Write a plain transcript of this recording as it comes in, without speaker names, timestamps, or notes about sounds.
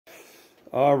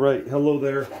All right, hello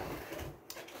there.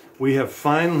 We have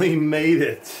finally made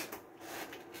it.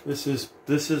 This is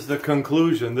the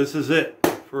conclusion. This is it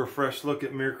for a fresh look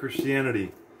at Mere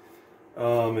Christianity.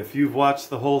 If you've watched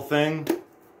the whole thing,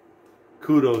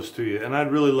 kudos to you. And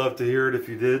I'd really love to hear it if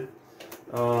you did,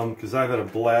 because I've had a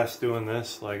blast doing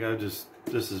this.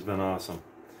 This has been awesome.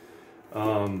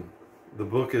 The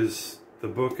book is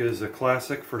a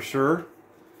classic for sure.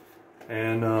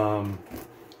 And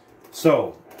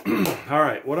so. All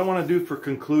right, what I want to do for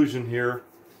conclusion here,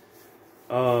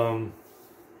 really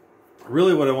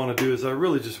what I want to do is I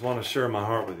really just want to share my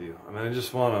heart with you. I mean, I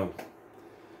just want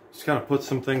to kind of put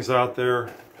some things out there,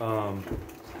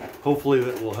 hopefully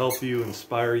that will help you,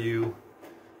 inspire you,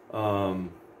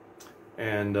 and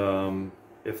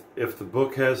if the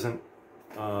book hasn't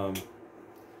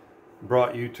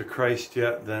brought you to Christ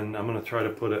yet, then I'm going to try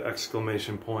to put an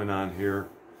exclamation point on here.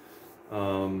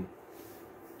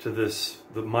 To this,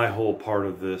 my whole part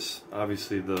of this,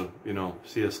 obviously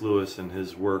C.S. Lewis and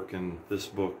his work in this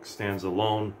book stands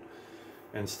alone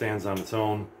and stands on its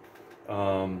own.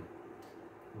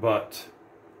 But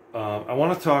I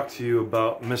want to talk to you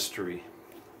about mystery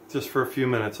just for a few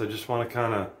minutes. I just want to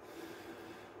kind of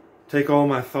take all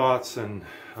my thoughts, and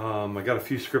I got a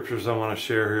few scriptures I want to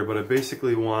share here, but I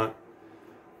basically want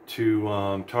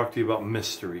to talk to you about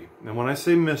mystery. And when I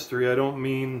say mystery, I don't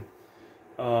mean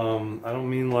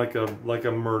like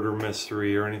a murder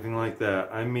mystery or anything like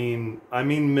that. I mean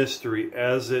mystery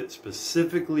as it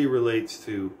specifically relates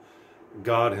to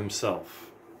God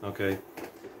Himself. Okay?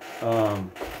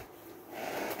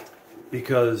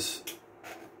 Because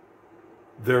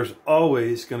there's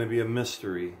always going to be a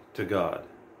mystery to God.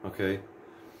 Okay?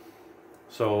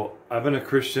 So I've been a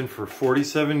Christian for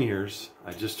 47 years.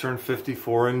 I just turned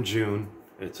 54 in June.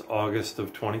 It's August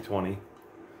of 2020.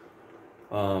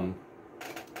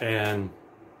 And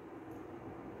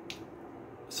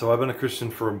so I've been a Christian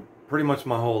for pretty much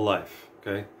my whole life.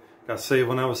 Okay, got saved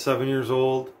when I was 7 years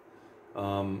old.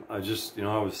 I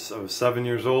was 7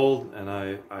 years old, and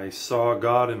I saw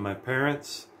God in my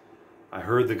parents. I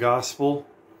heard the gospel,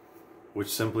 which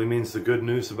simply means the good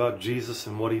news about Jesus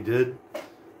and what He did.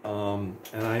 And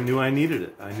I knew I needed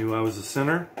it. I knew I was a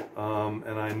sinner,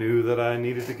 and I knew that I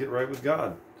needed to get right with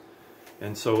God.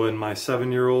 And so in my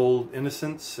 7-year-old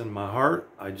innocence in my heart,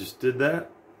 I just did that.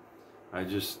 I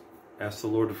just asked the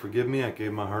Lord to forgive me. I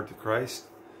gave my heart to Christ.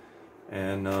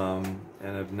 And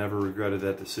I've never regretted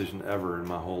that decision ever in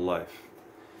my whole life.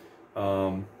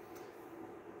 But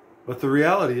the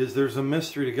reality is there's a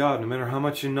mystery to God. No matter how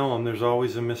much you know Him, there's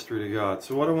always a mystery to God.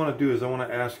 So what I want to do is I want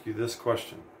to ask you this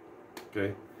question.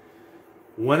 Okay?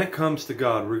 When it comes to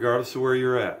God, regardless of where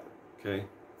you're at, okay,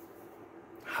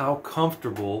 how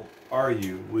comfortable are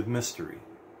you with mystery?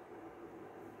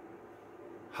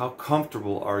 How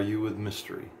comfortable are you with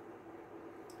mystery?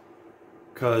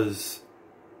 Because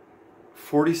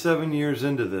 47 years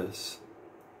into this,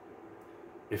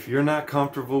 if you're not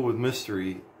comfortable with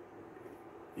mystery,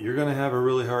 you're going to have a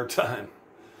really hard time.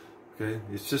 Okay?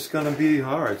 It's just going to be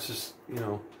hard. It's just,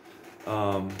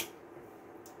 and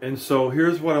so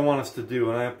here's what I want us to do.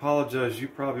 And I apologize, you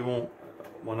probably won't,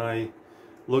 when I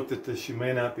looked at this, you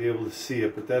may not be able to see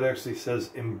it, but that actually says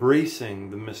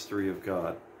embracing the mystery of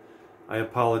God. I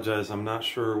apologize, I'm not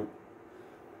sure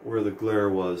where the glare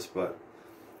was, but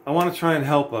I want to try and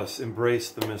help us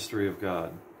embrace the mystery of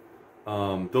God.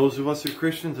 Those of us who are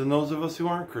Christians and those of us who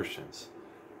aren't Christians.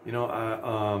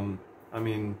 I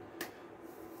mean,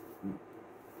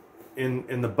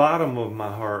 in the bottom of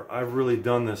my heart, I've really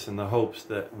done this in the hopes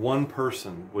that one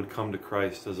person would come to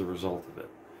Christ as a result of it.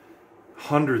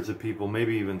 Hundreds of people,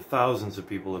 maybe even thousands of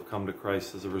people have come to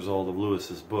Christ as a result of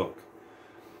Lewis's book.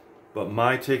 But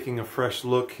my taking a fresh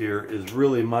look here is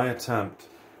really my attempt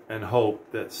and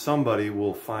hope that somebody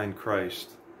will find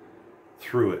Christ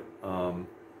through it.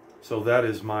 So that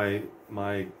is my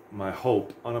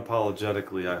hope.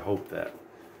 Unapologetically, I hope that.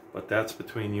 But that's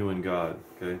between you and God,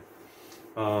 okay?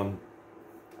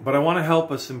 But I want to help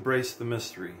us embrace the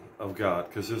mystery of God,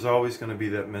 because there's always going to be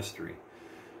that mystery.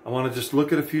 I want to just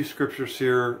look at a few scriptures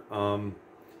here, and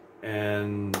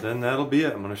then that'll be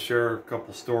it. I'm going to share a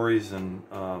couple stories, and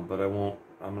but I'm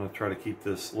going to try to keep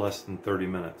this less than 30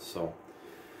 minutes. So,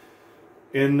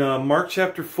 in Mark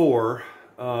chapter 4,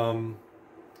 and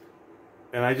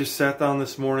I just sat down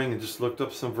this morning and just looked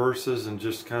up some verses and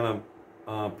just kind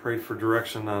of prayed for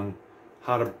direction on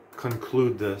how to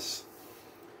conclude this.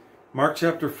 Mark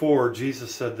chapter 4,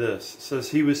 Jesus said this. It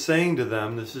says, He was saying to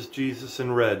them, this is Jesus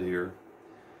in red here,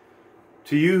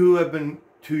 To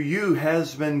you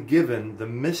has been given the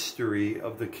mystery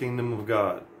of the kingdom of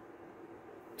God.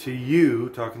 To you,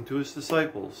 talking to His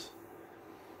disciples,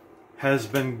 has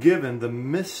been given the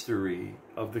mystery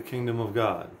of the kingdom of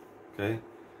God. Okay?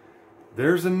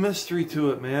 There's a mystery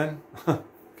to it, man.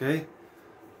 Okay?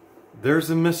 There's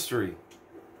a mystery.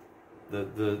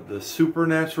 The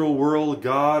supernatural world,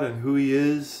 God and who He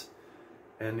is,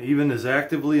 and even as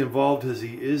actively involved as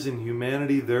He is in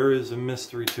humanity, there is a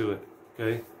mystery to it.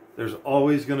 Okay? There's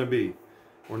always going to be.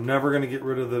 We're never going to get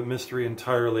rid of the mystery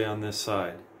entirely on this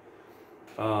side.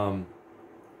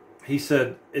 He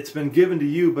said, it's been given to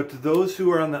you, but to those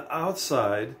who are on the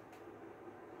outside,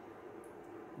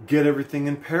 get everything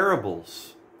in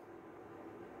parables,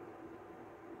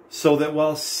 so that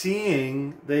while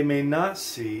seeing, they may not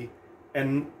see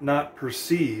and not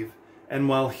perceive, and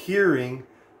while hearing,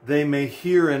 they may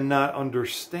hear and not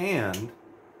understand.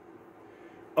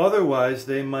 Otherwise,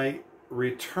 they might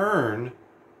return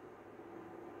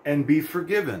and be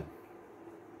forgiven.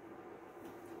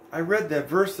 I read that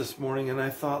verse this morning and I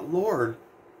thought, Lord,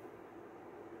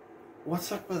 what's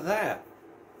up with that?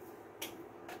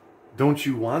 Don't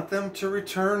you want them to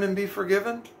return and be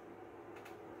forgiven?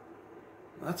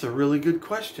 That's a really good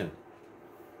question.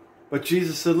 But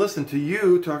Jesus said, listen, to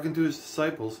you, talking to His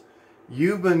disciples,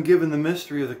 you've been given the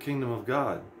mystery of the kingdom of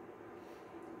God.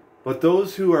 But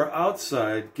those who are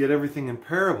outside get everything in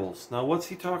parables. Now, what's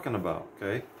He talking about?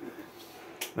 Okay.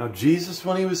 Now, Jesus,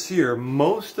 when He was here,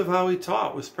 most of how He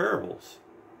taught was parables.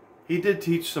 He did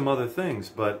teach some other things,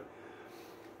 but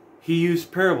He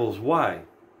used parables. Why?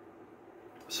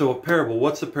 So a parable,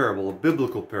 what's a parable? A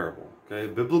biblical parable. Okay,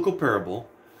 a biblical parable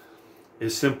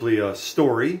is simply a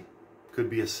story. Could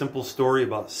be a simple story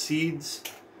about seeds.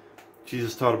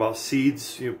 Jesus taught about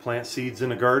seeds. You plant seeds in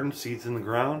a garden, seeds in the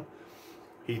ground.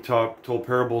 He told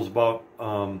parables about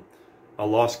a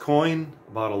lost coin,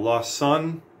 about a lost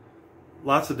son.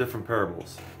 Lots of different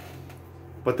parables.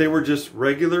 But they were just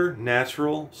regular,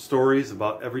 natural stories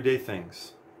about everyday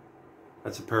things.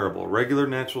 That's a parable. A regular,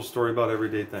 natural story about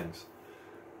everyday things.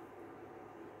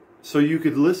 So you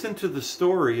could listen to the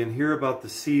story and hear about the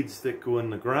seeds that go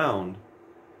in the ground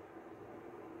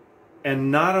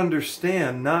and not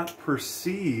understand, not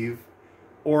perceive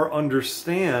or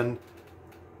understand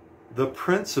the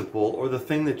principle or the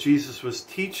thing that Jesus was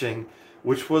teaching,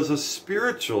 which was a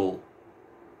spiritual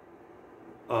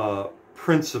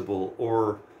principle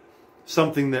or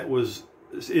something that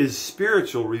is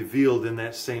spiritual revealed in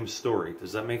that same story.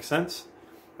 Does that make sense?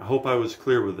 I hope I was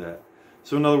clear with that.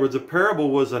 So in other words, a parable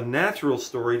was a natural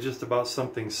story just about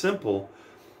something simple,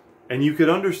 and you could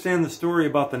understand the story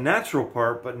about the natural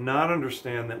part but not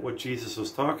understand that what Jesus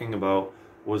was talking about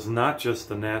was not just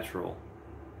the natural.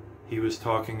 He was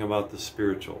talking about the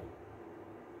spiritual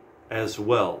as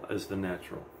well as the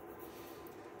natural.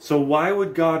 So why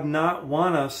would God not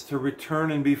want us to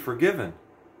return and be forgiven?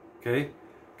 Okay?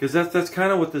 Because that's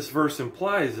kind of what this verse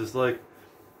implies, is like,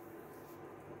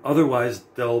 otherwise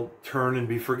they'll turn and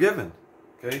be forgiven.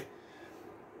 Okay?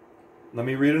 Let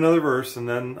me read another verse and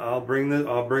then I'll bring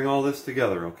all this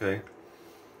together, okay?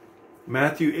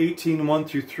 Matthew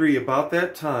 18:1-3. About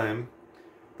that time,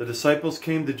 the disciples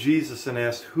came to Jesus and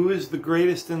asked, who is the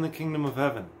greatest in the kingdom of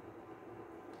heaven?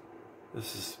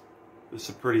 This is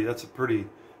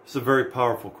a very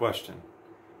powerful question.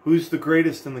 Who's the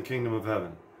greatest in the kingdom of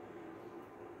heaven?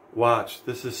 Watch,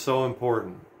 this is so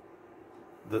important.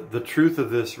 The truth of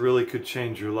this really could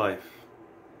change your life.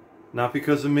 Not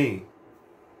because of me,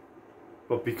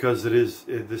 but because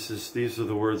these are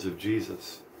the words of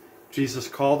Jesus. Jesus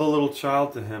called a little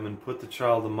child to Him and put the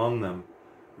child among them.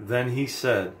 Then He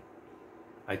said,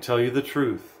 I tell you the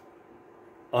truth,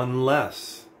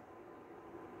 unless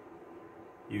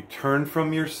you turn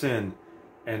from your sin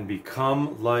and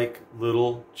become like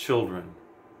little children,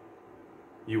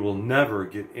 you will never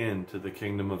get into the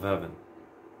kingdom of heaven.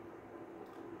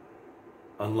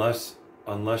 Unless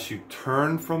you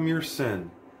turn from your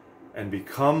sin and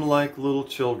become like little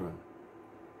children,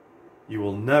 you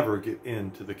will never get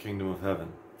into the kingdom of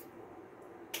heaven.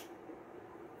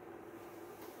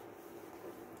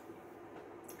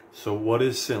 So what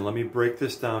is sin? Let me break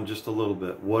this down just a little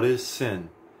bit. What is sin?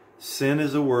 Sin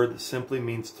is a word that simply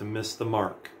means to miss the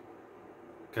mark.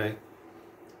 Okay?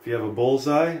 If you have a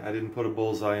bullseye, I didn't put a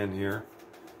bullseye in here,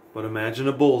 but imagine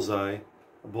a bullseye.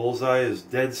 A bullseye is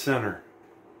dead center.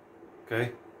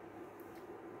 Okay?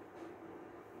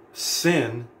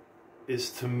 Sin is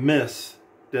to miss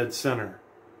dead center.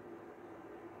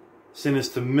 Sin is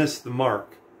to miss the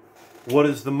mark. What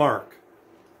is the mark?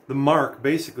 The mark,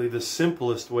 basically, the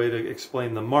simplest way to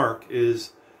explain the mark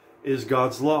is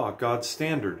God's law, God's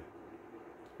standard,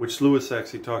 which Lewis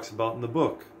actually talks about in the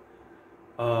book.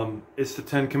 It's the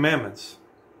Ten Commandments.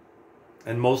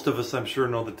 And most of us, I'm sure,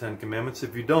 know the Ten Commandments.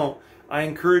 If you don't, I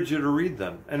encourage you to read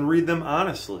them, and read them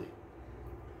honestly.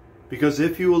 Because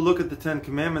if you will look at the Ten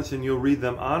Commandments and you'll read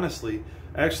them honestly,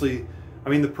 actually, I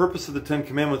mean, the purpose of the Ten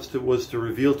Commandments was to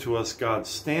reveal to us God's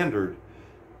standard.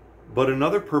 But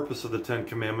another purpose of the Ten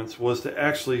Commandments was to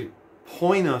actually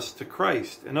point us to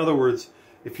Christ. In other words,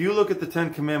 if you look at the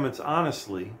Ten Commandments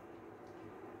honestly,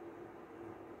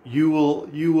 you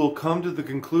will come to the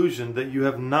conclusion that you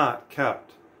have not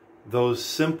kept those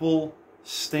simple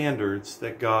standards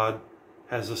that God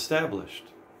has established.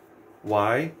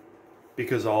 Why?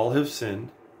 Because all have sinned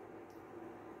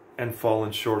and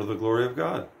fallen short of the glory of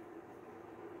God.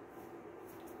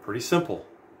 Pretty simple.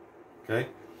 Okay?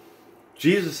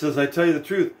 Jesus says, I tell you the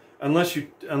truth, unless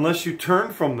you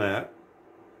turn from that,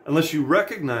 unless you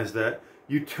recognize that,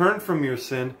 you turn from your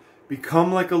sin,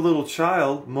 become like a little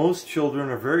child. Most children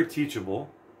are very teachable.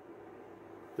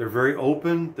 They're very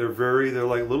open. They're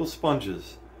like little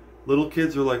sponges. Little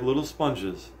kids are like little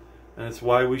sponges. And it's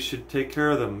why we should take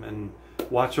care of them and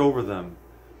watch over them.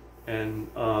 And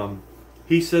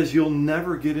he says you'll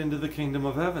never get into the kingdom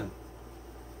of heaven.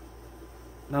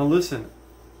 Now listen,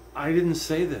 I didn't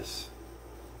say this.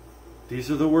 These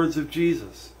are the words of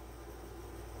Jesus.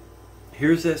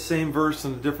 Here's that same verse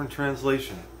in a different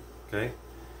translation. Okay?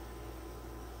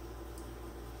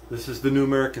 This is the New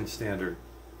American Standard.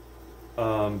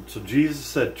 So Jesus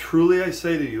said, truly I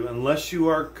say to you, unless you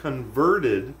are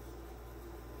converted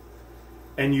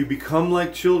and you become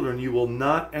like children, you will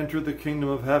not enter the kingdom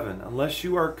of heaven. Unless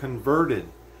you are converted.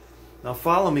 Now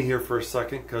follow me here for a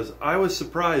second, because I was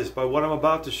surprised by what I'm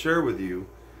about to share with you.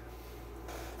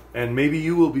 And maybe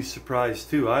you will be surprised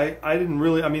too. I didn't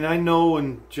really, I mean, I know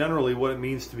in generally what it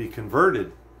means to be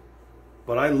converted.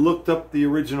 But I looked up the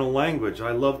original language.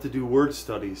 I love to do word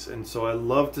studies. And so I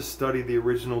love to study the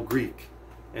original Greek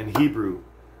and Hebrew.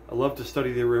 I love to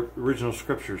study the original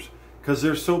scriptures because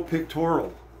they're so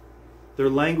pictorial. They're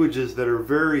languages that are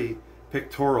very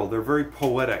pictorial. They're very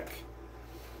poetic.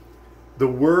 The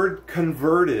word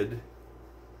converted,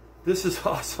 this is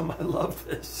awesome. I love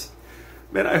this.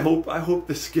 Man, I hope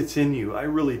this gets in you. I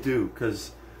really do,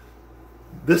 because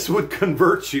this would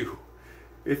convert you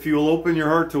if you'll open your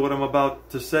heart to what I'm about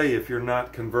to say if you're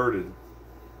not converted.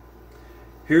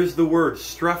 Here's the word.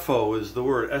 Strepho is the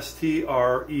word. S-T-R-E-P-H-O.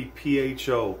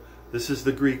 This is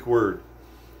the Greek word.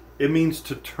 It means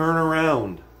to turn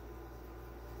around.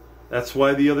 That's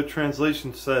why the other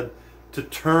translation said to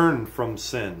turn from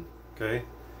sin. Okay?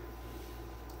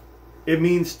 It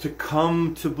means to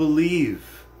come to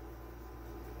believe.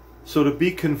 So to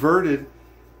be converted,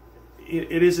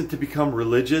 it isn't to become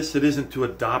religious. It isn't to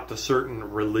adopt a certain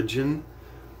religion.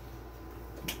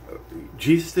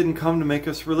 Jesus didn't come to make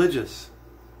us religious.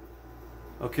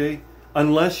 Okay?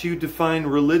 Unless you define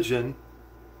religion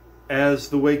as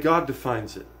the way God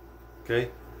defines it.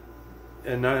 Okay?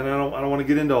 And I don't want to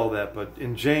get into all that, but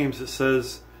in James it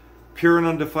says, pure and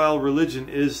undefiled religion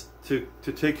is to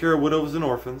take care of widows and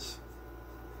orphans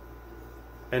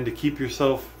and to keep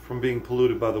yourself from being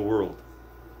polluted by the world.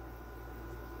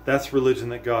 That's religion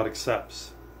that God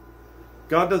accepts.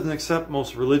 God doesn't accept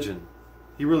most religion.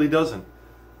 He really doesn't.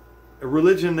 A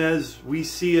religion as we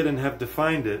see it and have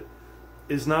defined it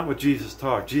is not what Jesus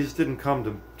taught. Jesus didn't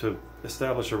come to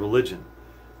establish a religion.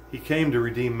 He came to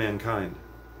redeem mankind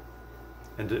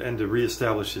and to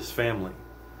reestablish his family.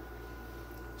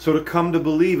 So to come to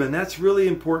believe, and that's really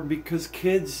important because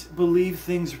kids believe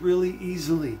things really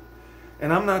easily.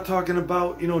 And I'm not talking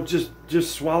about,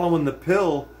 just swallowing the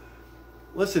pill.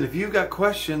 Listen, if you've got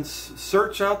questions,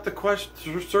 search out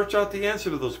the answer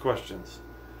to those questions.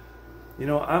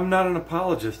 I'm not an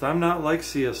apologist. I'm not like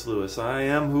C.S. Lewis. I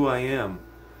am who I am.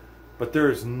 But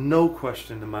there is no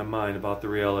question in my mind about the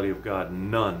reality of God.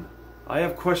 None. I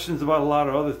have questions about a lot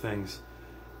of other things.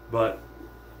 But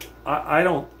I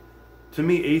don't... To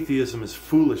me, atheism is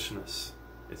foolishness.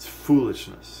 It's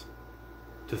foolishness.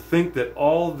 To think that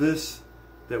all this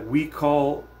that we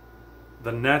call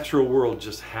the natural world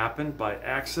just happened by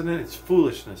accident, it's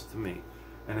foolishness to me.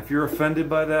 And if you're offended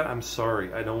by that, I'm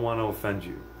sorry. I don't want to offend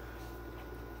you.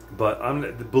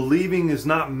 But believing is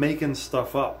not making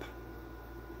stuff up.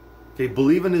 Okay,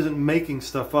 believing isn't making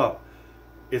stuff up.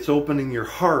 It's opening your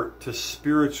heart to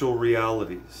spiritual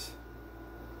realities.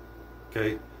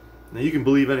 Okay? Now you can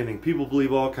believe anything. People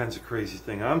believe all kinds of crazy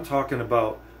things. I'm talking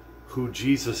about who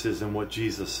Jesus is and what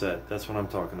Jesus said. That's what I'm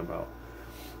talking about.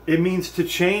 It means to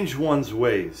change one's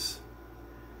ways.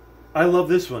 I love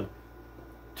this one.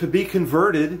 To be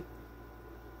converted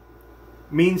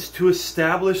means to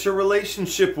establish a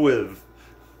relationship with.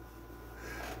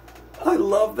 I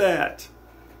love that.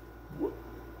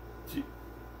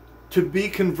 To be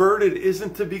converted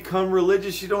isn't to become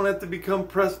religious. You don't have to become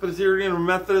Presbyterian or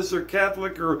Methodist or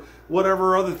Catholic or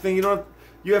whatever other thing.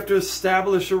 You have to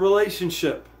establish a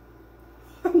relationship.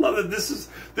 I love it. This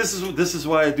is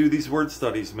why I do these word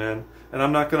studies, man. And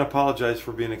I'm not going to apologize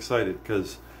for being excited,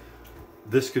 because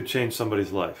this could change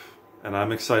somebody's life. And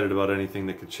I'm excited about anything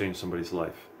that could change somebody's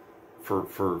life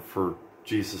for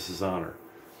Jesus' honor.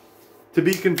 To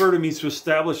be converted means to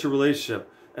establish a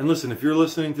relationship. And listen, if you're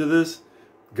listening to this,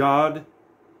 God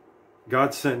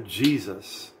sent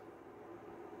Jesus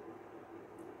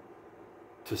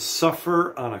to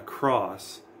suffer on a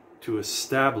cross to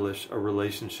establish a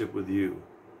relationship with you.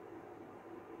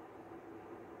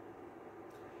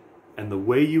 And the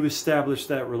way you establish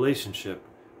that relationship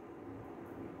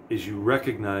is you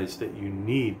recognize that you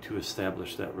need to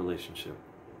establish that relationship.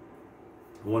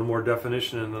 One more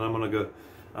definition, and then I'm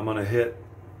going to hit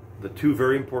the two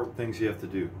very important things you have to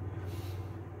do.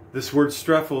 This word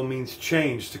strepho means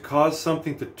change, to cause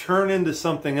something to turn into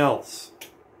something else.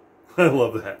 I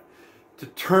love that. To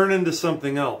turn into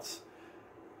something else.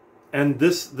 And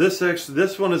this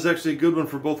one is actually a good one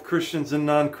for both Christians and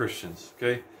non-Christians.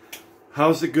 Okay?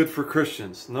 How's it good for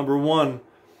Christians? Number one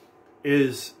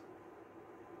is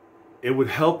it would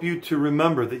help you to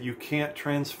remember that you can't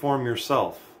transform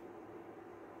yourself.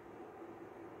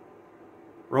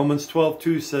 Romans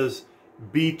 12:2 says,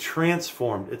 be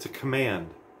transformed. It's a command.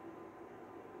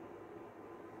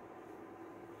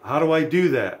 How do I do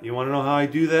that? You want to know how I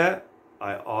do that?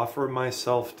 I offer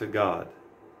myself to God.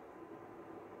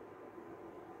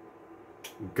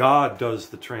 God does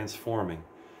the transforming.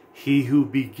 He who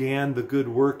began the good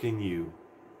work in you,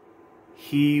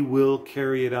 He will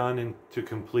carry it on into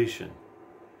completion.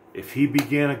 If He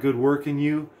began a good work in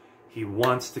you, He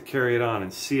wants to carry it on.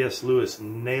 And C.S. Lewis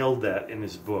nailed that in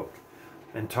his book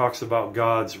and talks about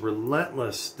God's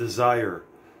relentless desire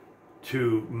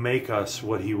to make us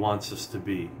what He wants us to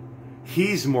be.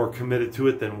 He's more committed to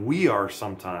it than we are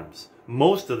sometimes.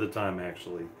 Most of the time,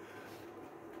 actually.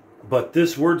 But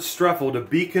this word strepho, to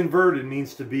be converted,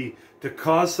 means to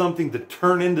cause something to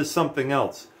turn into something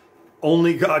else.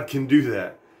 Only God can do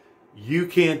that. You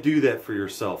can't do that for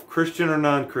yourself. Christian or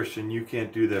non-Christian, you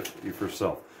can't do that for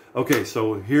yourself. Okay,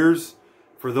 so here's,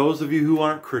 for those of you who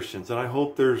aren't Christians, and I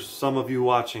hope there's some of you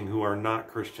watching who are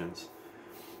not Christians.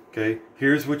 Okay,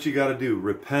 here's what you got to do.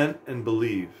 Repent and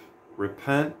believe.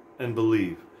 Repent and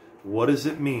believe. What does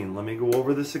it mean? Let me go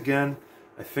over this again.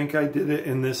 I think I did it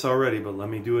in this already, but let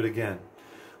me do it again.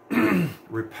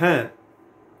 Repent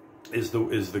is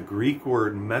the Greek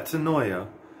word metanoia,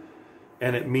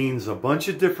 and it means a bunch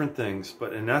of different things,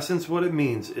 but in essence what it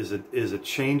means is a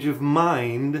change of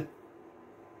mind,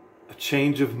 a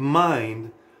change of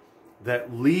mind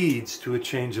that leads to a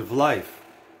change of life.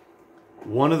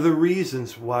 One of the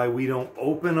reasons why we don't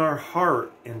open our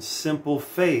heart in simple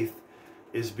faith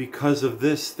is because of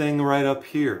this thing right up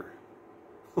here.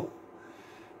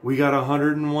 We got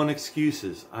 101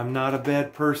 excuses. I'm not a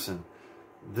bad person.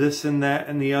 This and that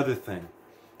and the other thing.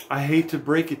 I hate to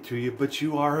break it to you, but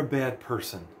you are a bad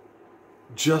person.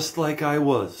 Just like I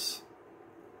was.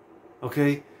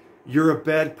 Okay? You're a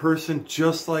bad person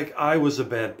just like I was a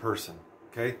bad person.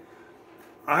 Okay?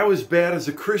 I was bad as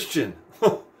a Christian.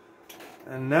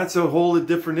 And that's a whole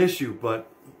different issue, but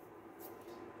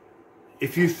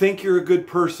if you think you're a good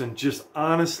person, just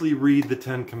honestly read the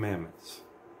 10 Commandments.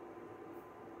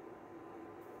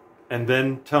 And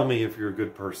then tell me if you're a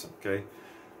good person, okay?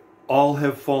 All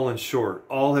have fallen short.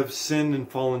 All have sinned and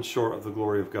fallen short of the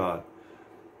glory of God.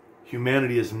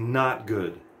 Humanity is not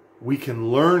good. We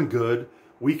can learn good.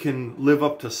 We can live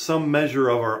up to some measure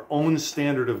of our own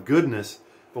standard of goodness.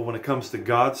 But when it comes to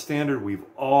God's standard, we've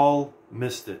all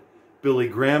missed it. Billy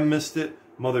Graham missed it.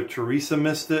 Mother Teresa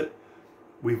missed it.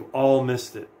 We've all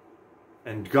missed it.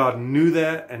 And God knew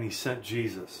that, and He sent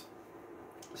Jesus.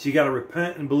 So you got to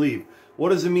repent and believe. What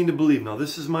does it mean to believe? Now,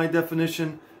 this is my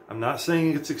definition. I'm not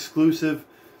saying it's exclusive,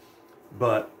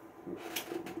 but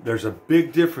there's a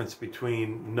big difference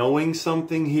between knowing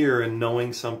something here and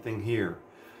knowing something here.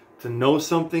 To know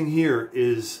something here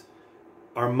is,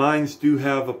 our minds do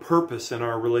have a purpose in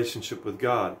our relationship with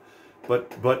God.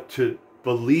 But to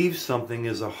believe something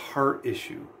is a heart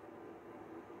issue.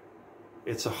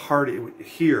 It's a heart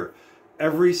here.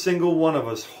 Every single one of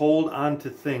us hold on to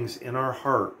things in our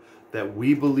heart that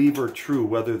we believe are true,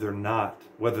 whether they're not,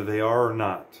 whether they are or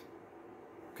not.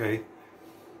 Okay?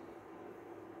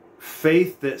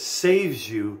 Faith that saves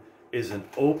you is an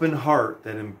open heart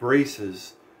that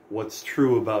embraces what's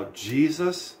true about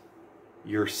Jesus,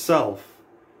 yourself,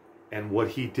 and what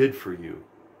He did for you.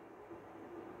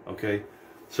 Okay?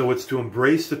 So it's to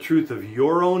embrace the truth of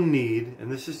your own need,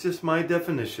 and this is just my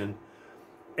definition,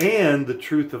 and the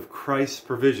truth of Christ's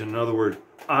provision. In other words,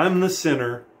 I'm the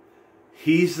sinner,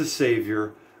 He's the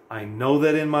Savior, I know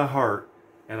that in my heart,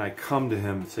 and I come to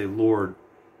him and say, Lord,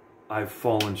 I've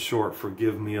fallen short.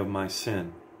 Forgive me of my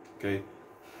sin. Okay?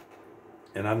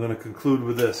 And I'm going to conclude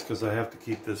with this because I have to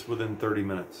keep this within 30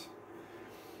 minutes.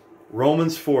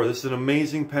 Romans 4. This is an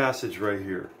amazing passage right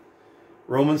here.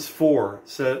 Romans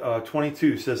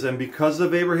 4:22 says, and because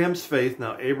of Abraham's faith,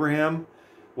 now Abraham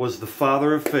was the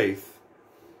father of faith.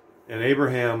 And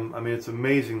Abraham, I mean, it's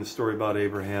amazing the story about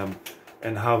Abraham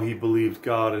and how he believed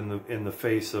God in the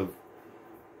face of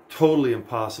totally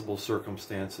impossible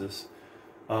circumstances.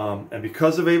 And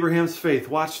because of Abraham's faith,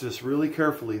 watch this really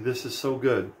carefully. This is so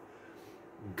good.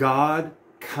 God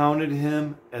counted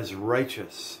him as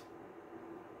righteous.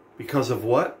 Because of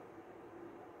what?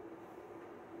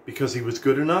 Because he was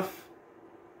good enough?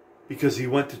 Because he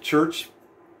went to church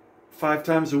 5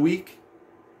 times a week?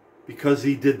 Because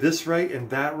he did this right and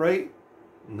that right?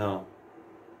 No.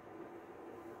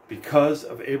 Because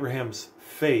of Abraham's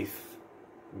faith,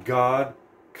 God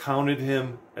counted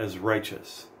him as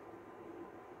righteous.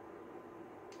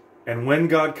 And when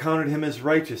God counted him as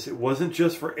righteous, it wasn't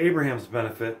just for Abraham's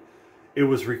benefit, it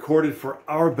was recorded for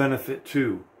our benefit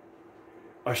too,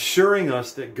 assuring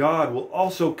us that God will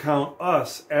also count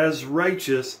us as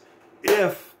righteous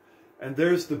if, and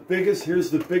here's the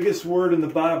biggest word in the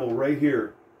Bible right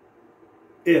here,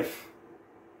 if.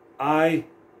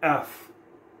 I-F.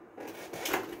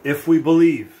 If we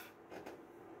believe.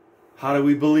 How do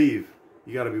we believe?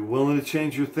 You got to be willing to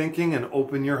change your thinking and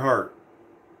open your heart.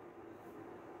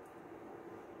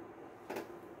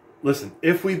 Listen,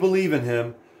 if we believe in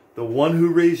him, the one who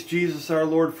raised Jesus our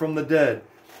Lord from the dead,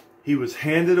 he was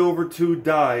handed over to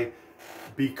die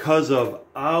because of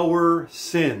our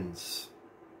sins.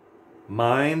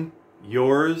 Mine,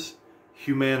 yours,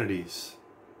 humanity's.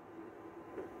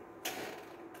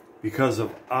 Because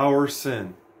of our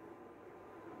sin.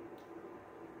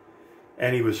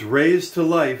 And he was raised to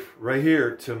life right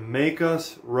here to make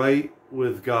us right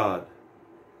with God.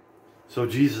 So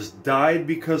Jesus died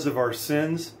because of our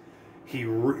sins. He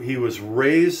was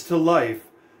raised to life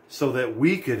so that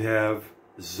we could have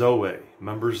Zoe.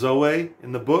 Remember Zoe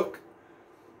in the book?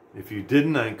 If you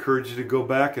didn't, I encourage you to go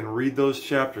back and read those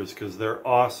chapters because they're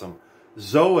awesome.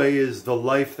 Zoe is the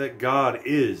life that God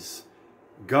is.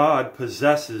 God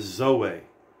possesses Zoe.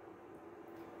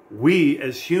 We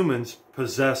as humans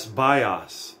possess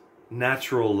bios,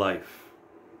 natural life.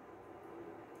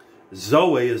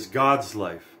 Zoe is God's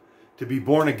life. To be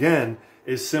born again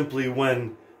is simply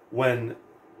when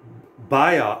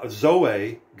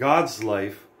Zoe, God's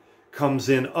life, comes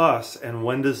in us. And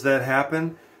when does that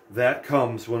happen? That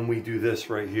comes when we do this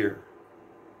right here.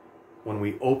 When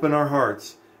we open our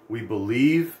hearts, we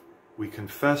believe, we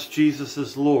confess Jesus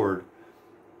as Lord.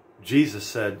 Jesus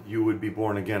said you would be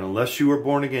born again. Unless you are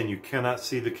born again, you cannot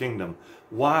see the kingdom.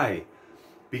 Why?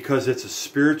 Because it's a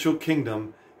spiritual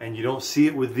kingdom, and you don't see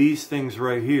it with these things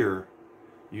right here.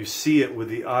 You see it with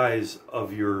the eyes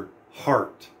of your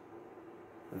heart.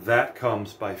 That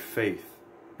comes by faith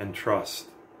and trust.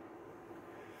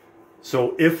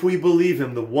 So if we believe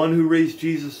him, the one who raised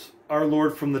Jesus our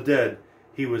Lord from the dead,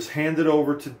 he was handed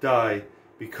over to die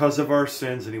because of our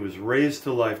sins, and he was raised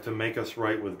to life to make us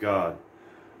right with God.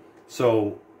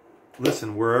 So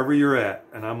listen, wherever you're at,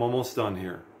 and I'm almost done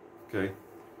here, okay?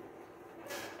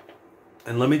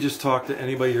 And let me just talk to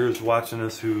anybody here who's watching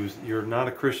us you're not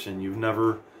a Christian. You've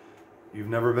never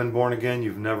been born again.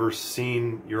 You've never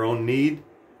seen your own need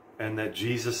and that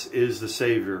Jesus is the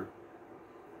Savior.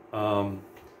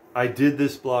 I did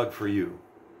this blog for you.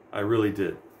 I really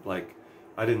did. Like,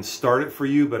 I didn't start it for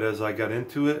you, but as I got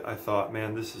into it, I thought,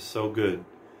 man, this is so good.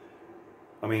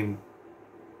 I mean,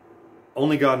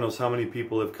 only God knows how many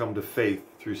people have come to faith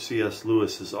through C.S.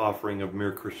 Lewis's offering of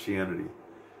Mere Christianity.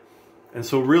 And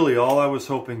so really all I was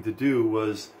hoping to do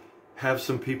was have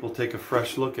some people take a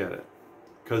fresh look at it.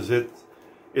 Because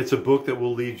it's a book that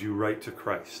will lead you right to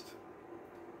Christ.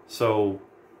 So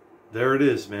there it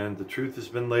is, man. The truth has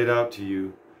been laid out to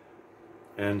you.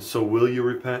 And so will you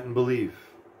repent and believe?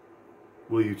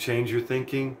 Will you change your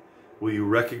thinking? Will you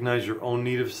recognize your own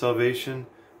need of salvation?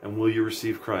 And will you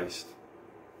receive Christ?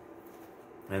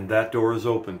 And that door is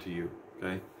open to you,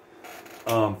 okay?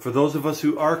 For those of us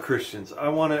who are Christians, I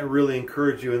want to really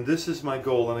encourage you, and this is my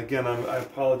goal. And again, I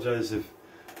apologize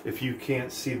if you can't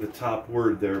see the top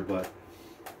word there, but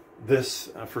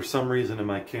this, for some reason in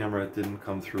my camera, it didn't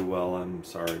come through well. I'm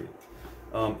sorry.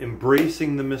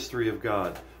 Embracing the mystery of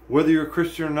God. Whether you're a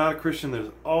Christian or not a Christian,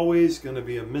 there's always going to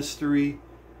be a mystery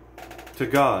to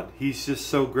God. He's just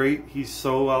so great. He's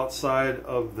so outside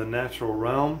of the natural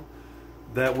realm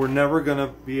that we're never going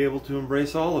to be able to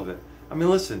embrace all of it. I mean,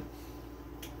 listen,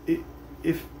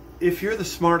 if if you're the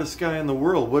smartest guy in the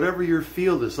world, whatever your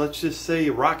field is, let's just say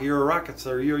you're a rocket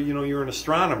scientist, you're an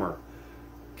astronomer.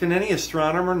 Can any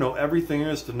astronomer know everything there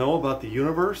is to know about the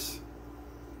universe?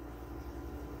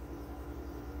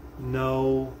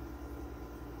 No.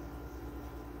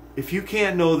 If you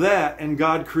can't know that and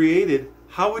God created,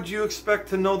 how would you expect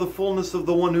to know the fullness of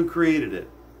the one who created it?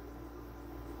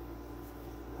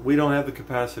 We don't have the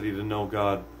capacity to know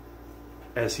God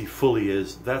as he fully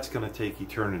is. That's going to take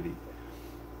eternity.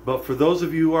 But for those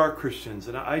of you who are Christians,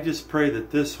 and I just pray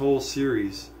that this whole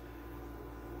series,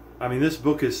 I mean, this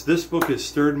book has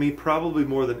stirred me probably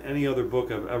more than any other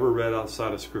book I've ever read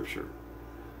outside of Scripture,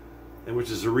 and which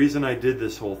is the reason I did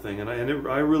this whole thing. And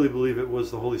I really believe it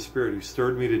was the Holy Spirit who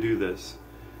stirred me to do this.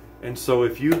 And so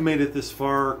if you've made it this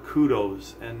far,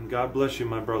 kudos, and God bless you,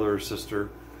 my brother or sister.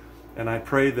 And I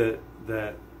pray that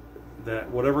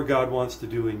whatever God wants to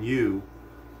do in you,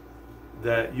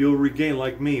 that you'll regain,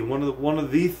 like me. One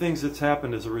of the things that's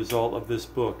happened as a result of this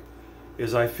book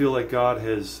is I feel like God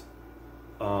has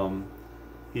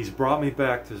he's brought me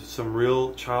back to some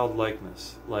real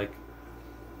childlikeness. Like,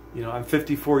 you know, I'm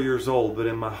 54 years old, but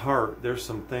in my heart there's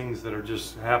some things that are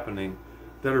just happening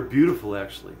that are beautiful,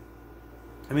 actually.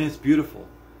 I mean, it's beautiful.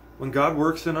 When God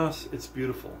works in us, it's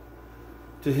beautiful.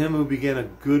 To him who began a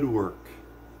good work,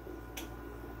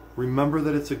 remember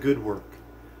that it's a good work.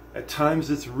 At times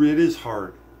it is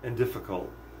hard and difficult,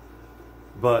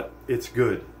 but it's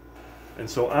good. And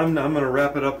so I'm going to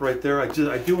wrap it up right there. I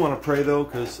do want to pray though,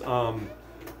 because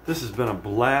this has been a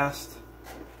blast.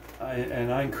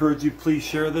 And I encourage you, please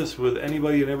share this with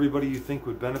anybody and everybody you think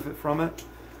would benefit from it.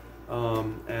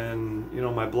 And you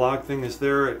know, my blog thing is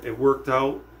there. It worked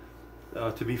out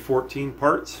to be 14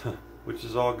 parts, which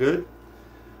is all good.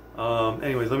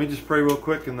 Anyways, let me just pray real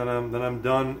quick, and then I'm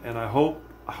done. And I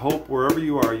hope wherever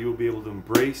you are, you will be able to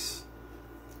embrace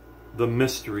the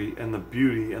mystery and the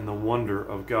beauty and the wonder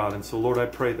of God. And so, Lord, I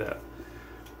pray that.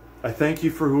 I thank you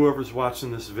for whoever's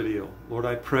watching this video. Lord,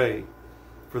 I pray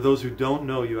for those who don't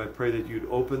know you, I pray that you'd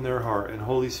open their heart. And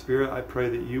Holy Spirit, I pray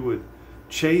that you would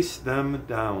chase them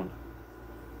down.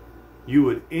 You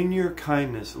would, in your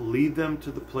kindness, lead them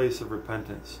to the place of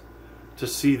repentance, to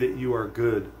see that you are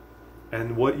good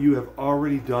and what you have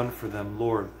already done for them,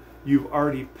 Lord. You've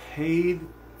already paid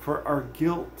for our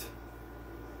guilt.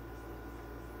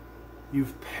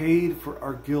 You've paid for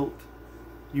our guilt.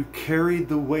 You carried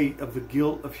the weight of the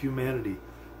guilt of humanity.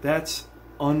 That's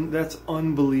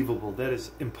unbelievable. That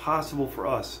is impossible for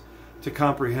us to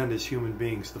comprehend as human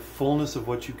beings, the fullness of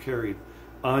what you carried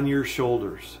on your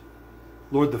shoulders.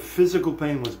 Lord, the physical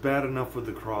pain was bad enough with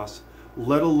the cross,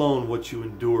 let alone what you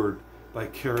endured by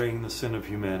carrying the sin of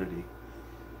humanity.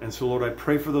 And so, Lord, I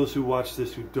pray for those who watch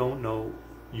this who don't know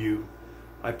you.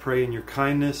 I pray in your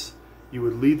kindness you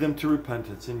would lead them to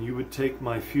repentance, and you would take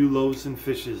my few loaves and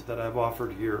fishes that I've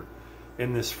offered here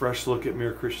in this fresh look at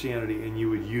Mere Christianity, and you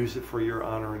would use it for your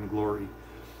honor and glory.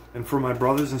 And for my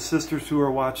brothers and sisters who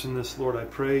are watching this, Lord, I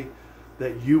pray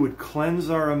that you would cleanse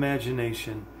our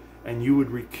imagination and you would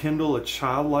rekindle a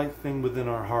childlike thing within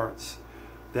our hearts,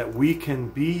 that we can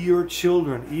be your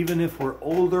children even if we're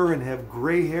older and have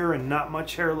gray hair and not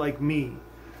much hair like me,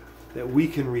 that we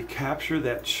can recapture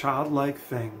that childlike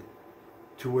thing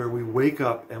to where we wake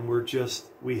up and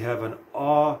we have an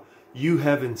awe. You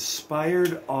have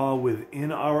inspired awe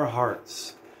within our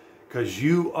hearts, because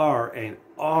you are an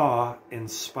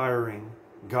awe-inspiring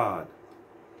God.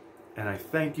 And I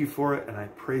thank you for it, and I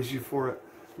praise you for it.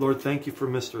 Lord, thank you for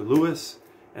Mr. Lewis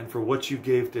and for what you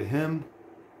gave to him,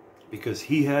 because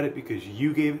he had it, because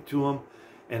you gave it to him.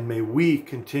 And may we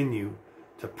continue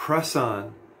to press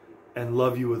on and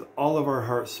love you with all of our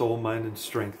heart, soul, mind, and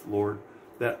strength, Lord,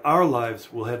 that our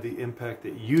lives will have the impact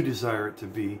that you desire it to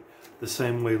be, the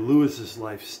same way Lewis's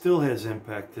life still has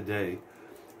impact today.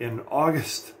 In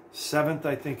August 7th,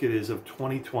 I think it is, of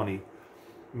 2020,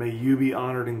 may you be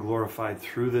honored and glorified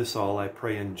through this all. I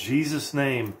pray in Jesus'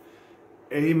 name,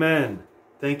 amen.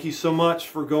 Thank you so much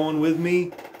for going with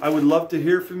me. I would love to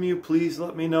hear from you. Please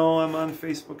let me know. I'm on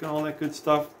Facebook and all that good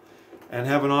stuff. And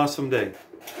have an awesome day.